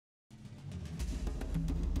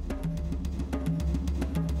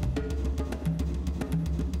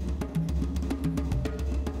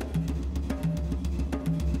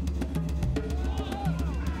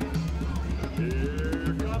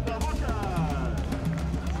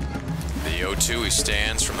The 0-2, he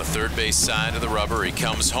stands from the third base side of the rubber. He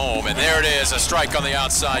comes home, and there it is, a strike on the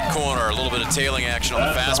outside corner. A little bit of tailing action on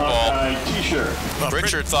the fastball.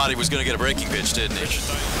 Pritchard thought he was going to get a breaking pitch, didn't he?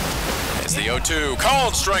 It's the 0-2,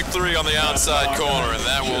 called strike 3 on the outside corner, and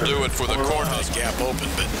that will do it for the corner. Gap open,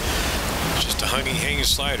 but just a hanging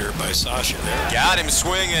slider by Sasha there. Got him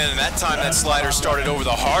swinging, and that time that slider started over the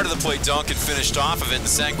heart of the plate. Duncan finished off of it, and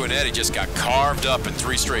Sanguinetti just got carved up in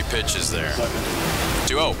 3 straight pitches there.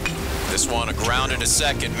 2-0. This one a ground into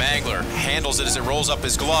second. Mangler handles it as it rolls up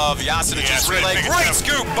his glove. Yasinic's relay. Great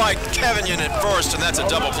scoop by Kevinyon at first, and that's a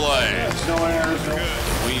double play.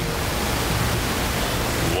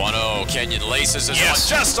 1-0. Kenyon laces this one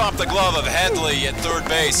just off the glove of Headley at third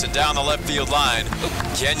base and down the left field line.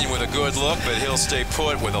 Kenyon with a good look, but he'll stay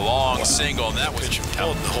put with a long single, and that was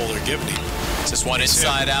held in the hole they're giving him. This one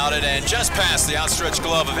inside out it and just past the outstretched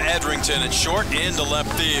glove of Edrington and short into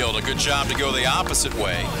left field. A good job to go the opposite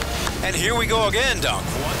way. And here we go again, Dunk.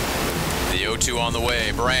 The 0-2 on the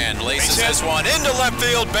way. Brand laces this one into left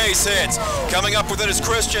field, base hits. Coming up with it is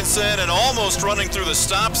Christensen and almost running through the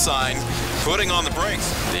stop sign, putting on the brakes.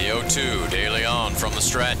 The 0-2, De Leon from the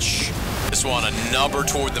stretch. This one a nubber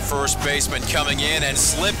toward the first baseman coming in and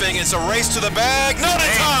slipping. It's a race to the bag. Not in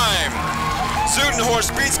time!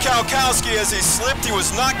 Zudenhorst beats Kalkowski as he slipped. He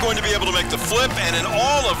was not going to be able to make the flip, and in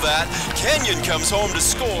all of that, Kenyon comes home to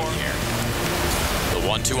score. The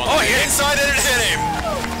 1-2 on the inside, and it hit him.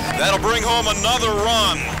 That'll bring home another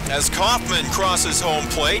run as Kaufman crosses home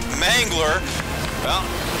plate. Mangler, well,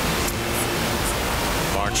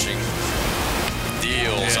 marching,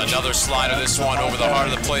 deals another slider. This one over the heart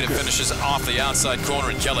of the plate. It finishes off the outside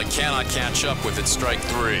corner, and Kelly cannot catch up with it. Strike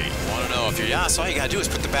 3. Want to know if you're Yas? All you got to do is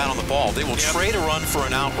put the bat on the ball. They will trade a run for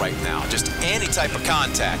an out right now. Just any type of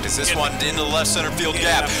contact. As this one into the left center field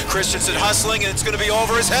gap. Christensen hustling, and it's going to be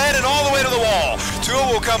over his head and all the way to the wall. Tua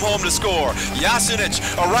will come home to score. Yasinic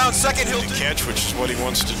around second. He'll catch, which is what he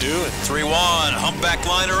wants to do. 3-1. Humpback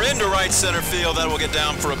liner into right center field. That will get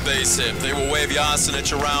down for a base hit. They will wave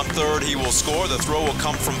Yasinic around third. He will score. The throw will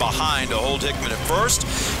come from behind to hold Hickman at first.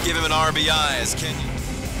 Give him an RBI as Kenyon.